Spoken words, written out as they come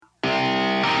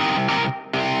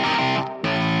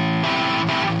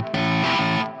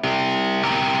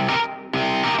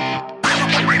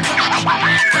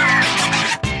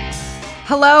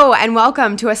Hello and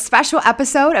welcome to a special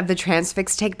episode of the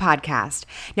Transfix Take podcast.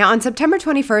 Now, on September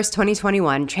 21st,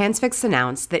 2021, Transfix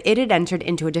announced that it had entered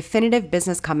into a definitive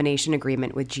business combination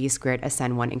agreement with G Squared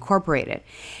Ascend One Incorporated.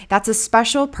 That's a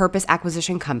special purpose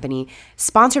acquisition company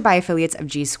sponsored by affiliates of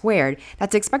G Squared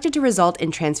that's expected to result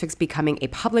in Transfix becoming a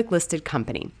public listed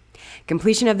company.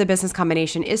 Completion of the business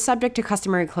combination is subject to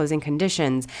customary closing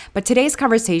conditions, but today's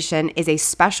conversation is a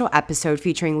special episode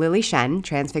featuring Lily Shen,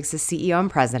 Transfix's CEO and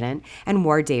president, and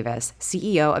Ward Davis,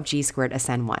 CEO of G Squared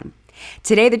Ascend One.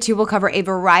 Today, the two will cover a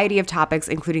variety of topics,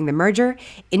 including the merger,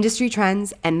 industry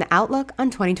trends, and the outlook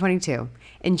on 2022.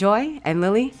 Enjoy, and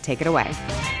Lily, take it away.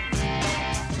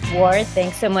 Ward,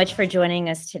 thanks so much for joining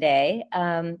us today.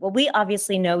 We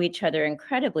obviously know each other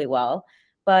incredibly well.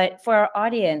 But for our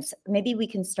audience, maybe we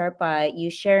can start by you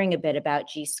sharing a bit about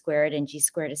G Squared and G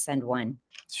Squared Ascend One.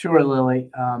 Sure, Lily,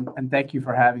 and thank you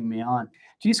for having me on.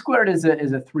 G Squared is a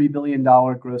 $3 billion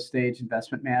growth stage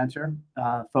investment manager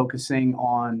focusing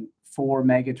on four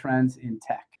megatrends in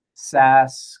tech: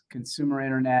 SaaS, consumer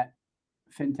internet,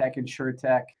 fintech,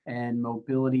 insurtech, and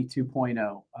mobility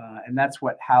 2.0. And that's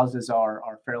what houses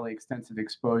our fairly extensive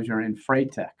exposure in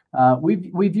freight tech.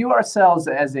 We view ourselves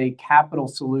as a capital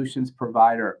solutions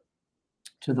provider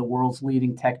to the world's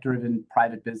leading tech-driven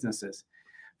private businesses,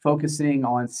 focusing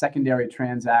on secondary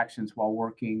transactions while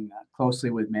working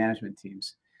closely with management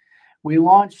teams. We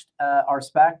launched our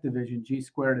SPAC division, G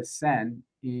Squared Ascend,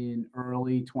 in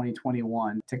early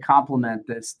 2021 to complement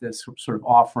this sort of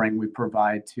offering we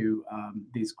provide to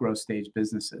these growth stage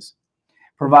businesses,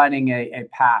 providing a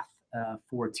path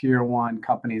for tier one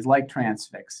companies like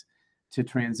Transfix to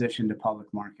transition to public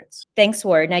markets. Thanks,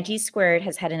 Ward. Now, G Squared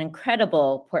has had an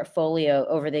incredible portfolio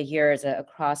over the years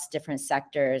across different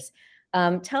sectors.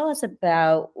 Tell us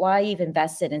about why you've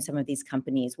invested in some of these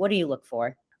companies. What do you look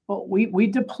for? Well, we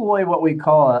deploy what we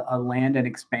call a land and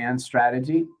expand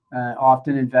strategy,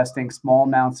 often investing small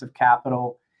amounts of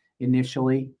capital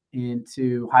initially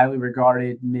into highly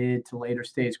regarded mid to later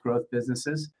stage growth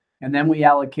businesses. And then we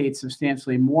allocate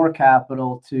substantially more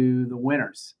capital to the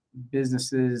winners,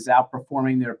 businesses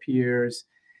outperforming their peers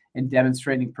and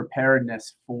demonstrating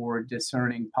preparedness for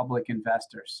discerning public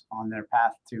investors on their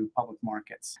path to public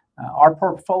markets. Our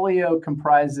portfolio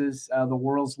comprises the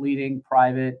world's leading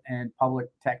private and public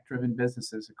tech-driven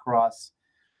businesses across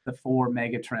the four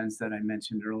megatrends that I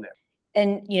mentioned earlier.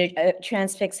 And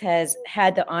Transfix has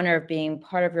had the honor of being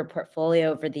part of your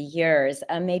portfolio over the years.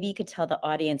 Maybe you could tell the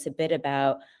audience a bit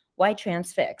about why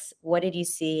Transfix. What did you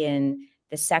see in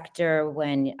the sector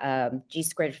when G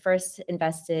Squared first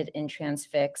invested in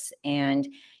Transfix? And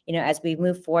as we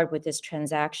move forward with this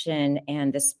transaction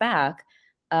and the SPAC,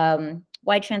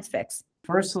 why Transfix?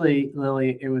 Firstly,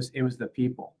 Lily, it was the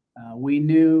people. We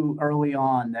knew early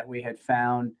on that we had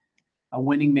found a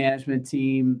winning management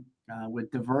team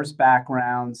with diverse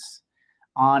backgrounds,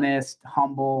 honest,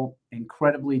 humble,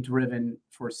 incredibly driven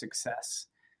for success.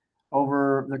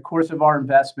 Over the course of our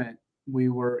investment, we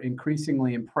were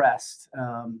increasingly impressed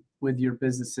with your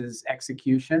business's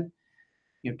execution,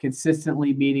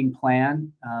 consistently meeting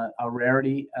plan, a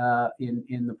rarity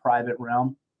in the private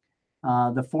realm.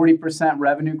 The 40%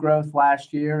 revenue growth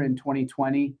last year in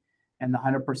 2020 and the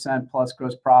 100% plus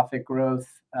gross profit growth,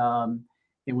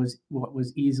 it was what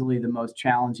was easily the most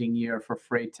challenging year for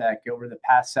freight tech over the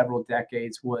past several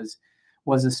decades was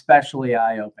especially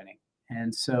eye-opening.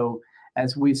 And so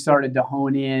as we started to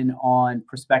hone in on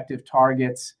prospective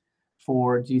targets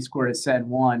for G Squared Ascend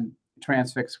One,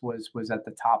 Transfix was at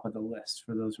the top of the list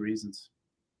for those reasons.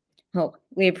 Oh,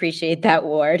 we appreciate that,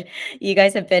 Ward. You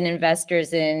guys have been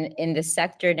investors in the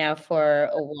sector now for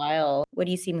a while. What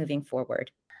do you see moving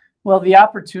forward? Well, the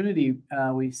opportunity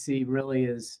we see really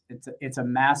is it's a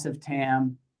massive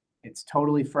TAM. It's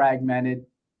totally fragmented,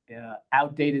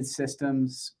 outdated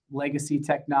systems, legacy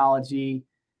technology,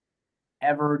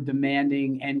 ever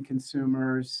demanding end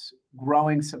consumers,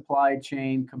 growing supply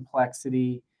chain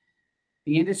complexity.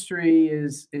 The industry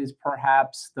is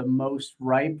perhaps the most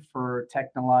ripe for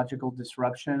technological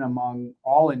disruption among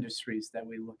all industries that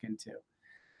we look into.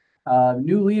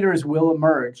 New leaders will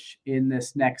emerge in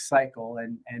this next cycle,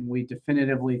 and we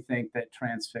definitively think that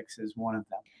Transfix is one of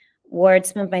them. Ward,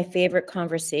 some of my favorite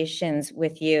conversations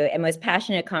with you and most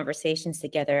passionate conversations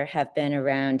together have been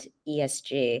around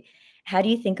ESG. How do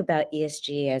you think about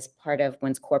ESG as part of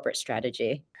one's corporate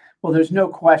strategy? Well, there's no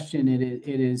question it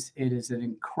is an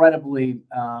incredibly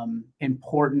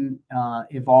important,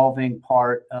 evolving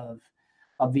part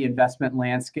of the investment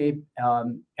landscape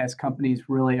as companies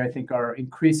really, I think, are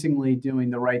increasingly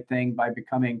doing the right thing by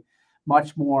becoming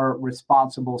much more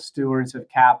responsible stewards of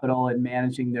capital and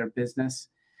managing their business.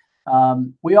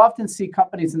 We often see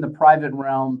companies in the private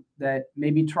realm that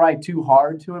maybe try too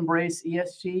hard to embrace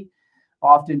ESG,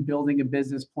 often building a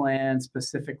business plan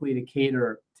specifically to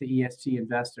cater to ESG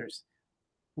investors.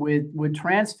 With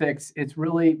Transfix, it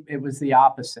was the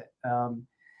opposite.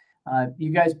 You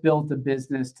guys built a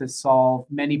business to solve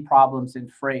many problems in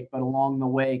freight, but along the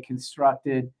way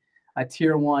constructed a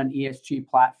tier one ESG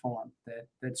platform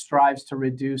that strives to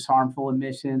reduce harmful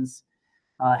emissions,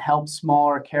 help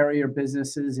smaller carrier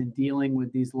businesses in dealing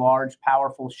with these large,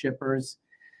 powerful shippers,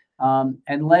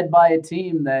 and led by a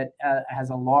team that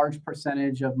has a large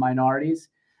percentage of minorities,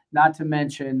 not to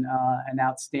mention an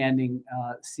outstanding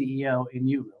CEO in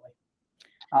you,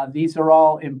 Lily. These are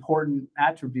all important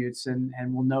attributes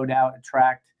and will no doubt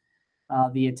attract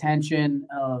the attention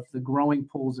of the growing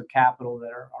pools of capital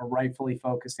that are rightfully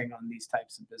focusing on these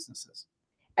types of businesses.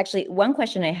 Actually, one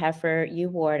question I have for you,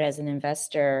 Ward, as an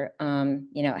investor,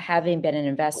 having been an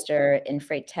investor in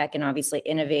freight tech, and obviously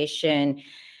innovation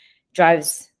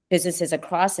drives businesses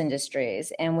across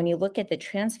industries. And when you look at the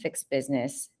Transfix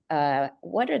business,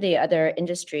 what are the other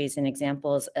industries and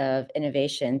examples of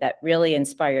innovation that really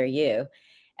inspire you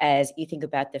as you think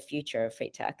about the future of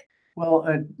freight tech? Well,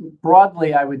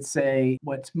 broadly, I would say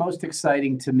what's most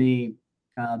exciting to me,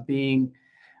 being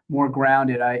more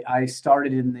grounded. I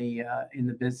started in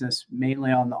the business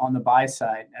mainly on the buy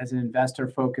side as an investor,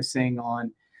 focusing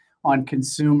on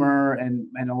consumer and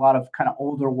a lot of kind of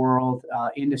older world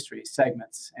industry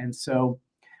segments. And so,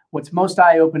 what's most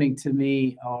eye opening to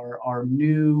me are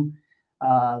new,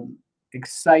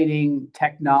 exciting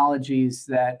technologies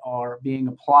that are being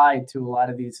applied to a lot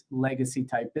of these legacy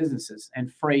type businesses,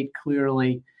 and freight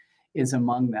clearly is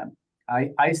among them.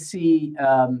 I see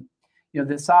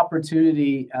this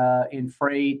opportunity in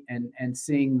freight and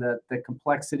seeing the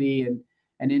complexity and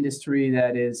an industry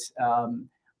that is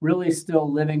really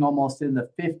still living almost in the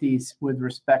 50s with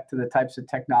respect to the types of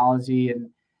technology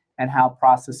and how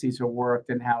processes are worked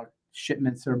and how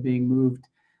shipments are being moved.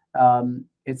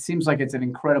 It seems like it's an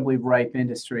incredibly ripe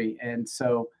industry, and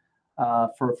so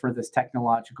for this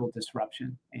technological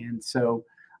disruption. And so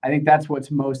I think that's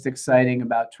what's most exciting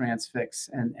about Transfix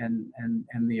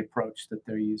and the approach that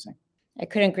they're using. I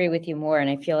couldn't agree with you more, and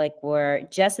I feel like we're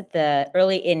just at the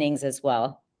early innings as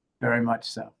well. Very much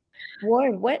so.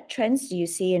 Ward, what trends do you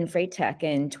see in freight tech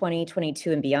in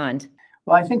 2022 and beyond?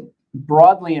 Well, I think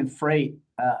broadly in freight,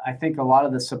 I think a lot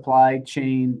of the supply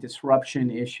chain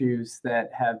disruption issues that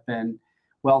have been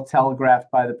well telegraphed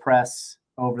by the press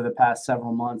over the past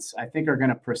several months, I think are going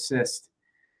to persist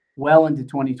well into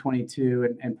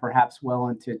 2022 and perhaps well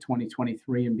into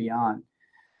 2023 and beyond.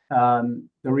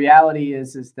 The reality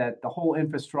is that the whole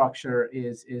infrastructure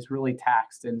is really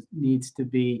taxed and needs to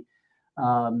be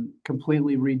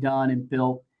completely redone and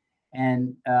built.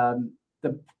 And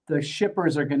the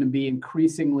shippers are going to be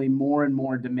increasingly more and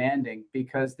more demanding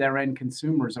because their end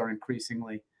consumers are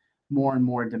increasingly more and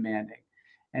more demanding.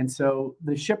 And so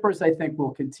the shippers, I think,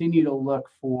 will continue to look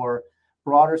for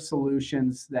broader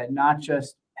solutions that not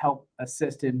just help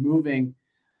assist in moving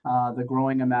the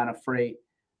growing amount of freight,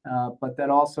 but that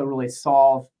also really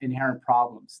solve inherent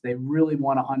problems. They really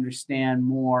want to understand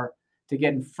more to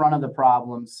get in front of the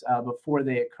problems before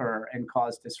they occur and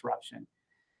cause disruption.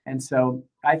 And so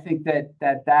I think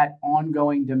that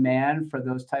ongoing demand for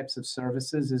those types of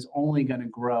services is only going to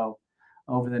grow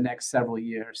over the next several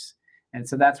years. And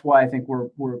so that's why I think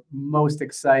we're most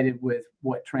excited with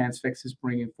what Transfix is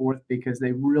bringing forth, because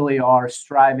they really are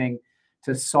striving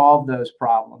to solve those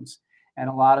problems. And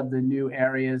a lot of the new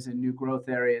areas and new growth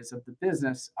areas of the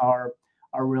business are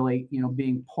really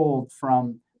being pulled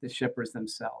from the shippers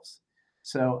themselves.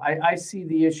 So I see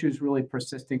the issues really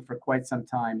persisting for quite some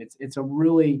time. It's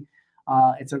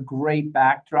a great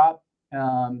backdrop,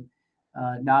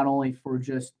 not only for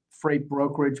just freight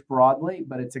brokerage broadly,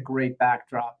 but it's a great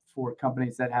backdrop for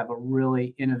companies that have a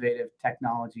really innovative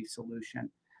technology solution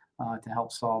to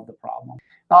help solve the problem.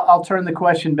 I'll turn the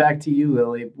question back to you,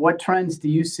 Lily. What trends do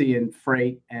you see in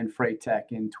freight and freight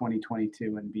tech in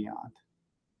 2022 and beyond?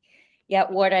 Yeah,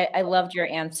 Ward, I loved your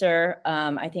answer.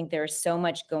 I think there's so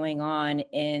much going on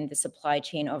in the supply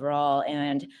chain overall.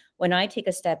 And when I take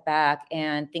a step back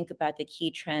and think about the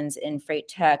key trends in freight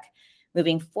tech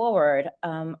moving forward,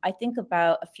 I think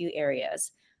about a few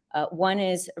areas. One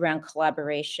is around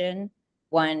collaboration,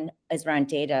 one is around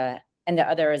data, and the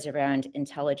other is around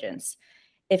intelligence.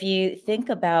 If you think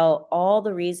about all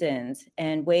the reasons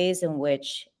and ways in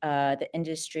which the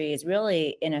industry is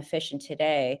really inefficient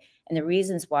today, and the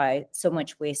reasons why so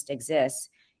much waste exists,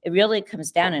 it really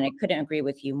comes down, and I couldn't agree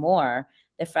with you more,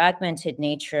 the fragmented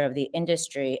nature of the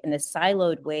industry and the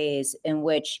siloed ways in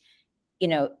which,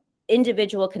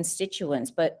 individual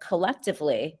constituents, but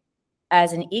collectively,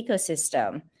 as an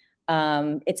ecosystem,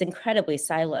 it's incredibly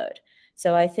siloed.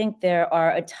 So I think there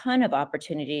are a ton of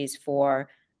opportunities for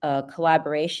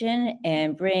collaboration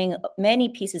and bring many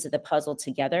pieces of the puzzle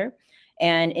together.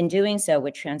 And in doing so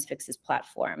with Transfix's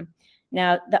platform.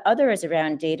 Now, the other is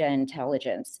around data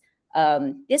intelligence.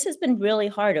 This has been really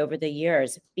hard over the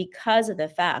years because of the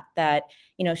fact that,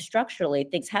 structurally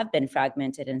things have been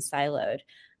fragmented and siloed.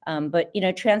 But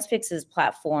Transfix's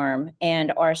platform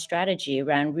and our strategy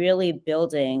around really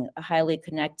building a highly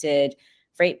connected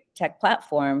freight tech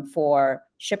platform for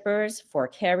shippers, for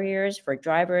carriers, for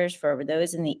drivers, for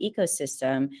those in the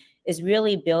ecosystem is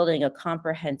really building a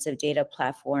comprehensive data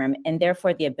platform and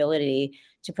therefore the ability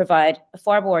to provide a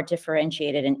far more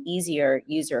differentiated and easier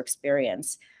user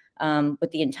experience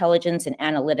with the intelligence and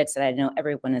analytics that I know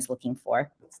everyone is looking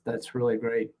for. That's really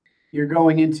great. You're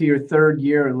going into your third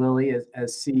year, Lily,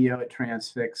 as CEO at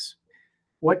Transfix.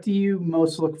 What do you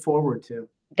most look forward to?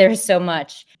 There's so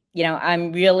much.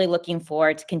 I'm really looking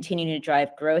forward to continuing to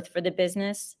drive growth for the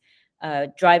business,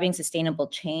 driving sustainable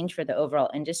change for the overall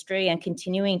industry, and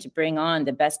continuing to bring on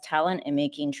the best talent and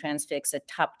making Transfix a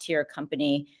top-tier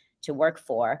company to work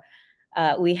for.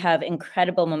 We have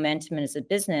incredible momentum as a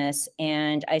business,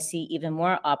 and I see even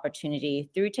more opportunity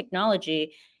through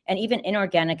technology and even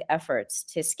inorganic efforts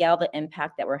to scale the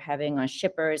impact that we're having on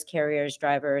shippers, carriers,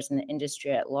 drivers, and the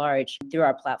industry at large through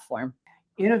our platform.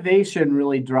 Innovation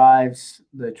really drives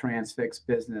the Transfix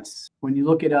business. When you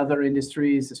look at other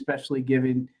industries, especially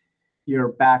given your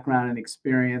background and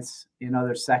experience in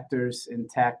other sectors in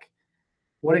tech,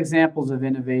 what examples of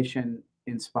innovation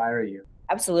inspire you?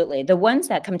 Absolutely. The ones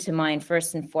that come to mind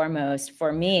first and foremost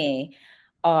for me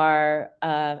are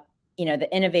the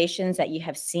innovations that you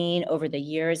have seen over the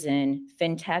years in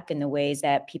fintech and the ways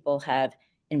that people have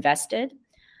invested.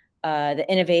 The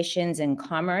innovations in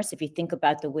commerce, if you think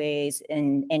about the ways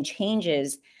and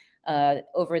changes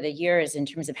over the years in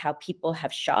terms of how people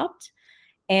have shopped,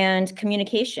 and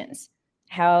communications,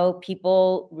 how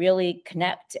people really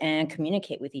connect and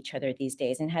communicate with each other these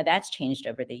days and how that's changed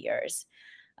over the years.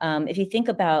 If you think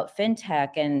about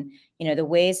fintech and the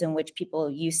ways in which people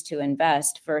used to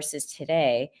invest versus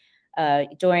today,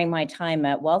 during my time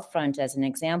at Wealthfront as an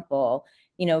example,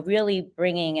 really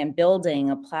bringing and building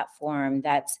a platform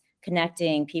that's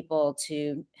connecting people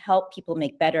to help people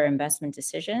make better investment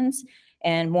decisions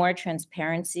and more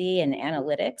transparency and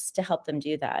analytics to help them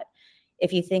do that.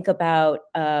 If you think about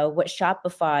what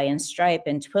Shopify and Stripe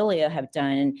and Twilio have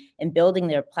done in building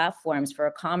their platforms for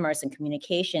commerce and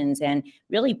communications and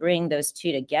really bring those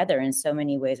two together in so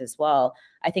many ways as well,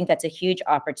 I think that's a huge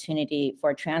opportunity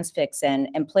for Transfix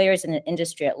and players in the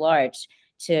industry at large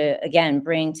to, again,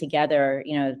 bring together,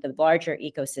 the larger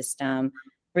ecosystem,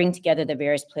 bring together the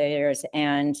various players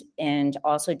and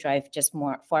also drive just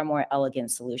far more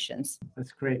elegant solutions.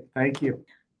 That's great. Thank you.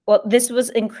 Well, this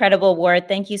was incredible, Ward.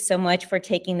 Thank you so much for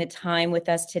taking the time with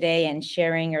us today and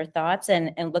sharing your thoughts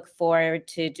and look forward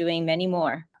to doing many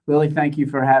more. Lily, thank you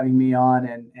for having me on.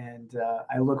 And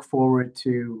I look forward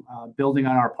to building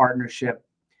on our partnership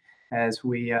as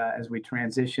we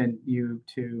transition you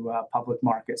to public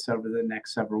markets over the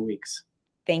next several weeks.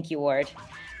 Thank you, Ward.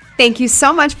 Thank you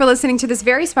so much for listening to this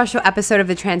very special episode of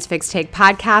the Transfix Take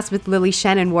podcast with Lily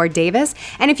Shen and Ward Davis.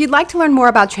 And if you'd like to learn more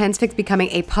about Transfix becoming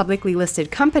a publicly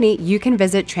listed company, you can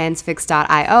visit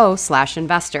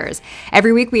transfix.io/investors.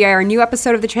 Every week we air a new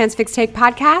episode of the Transfix Take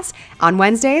podcast. On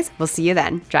Wednesdays, we'll see you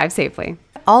then. Drive safely.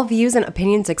 All views and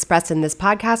opinions expressed in this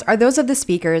podcast are those of the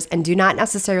speakers and do not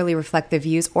necessarily reflect the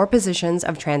views or positions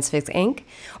of Transfix Inc.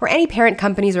 or any parent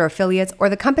companies or affiliates or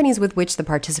the companies with which the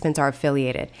participants are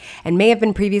affiliated and may have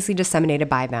been previously disseminated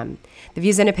by them. The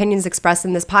views and opinions expressed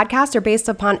in this podcast are based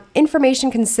upon information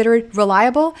considered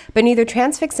reliable, but neither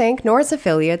Transfix Inc. nor its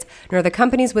affiliates nor the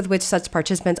companies with which such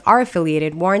participants are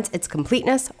affiliated warrants its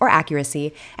completeness or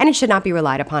accuracy, and it should not be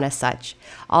relied upon as such.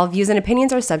 All views and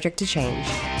opinions are subject to change.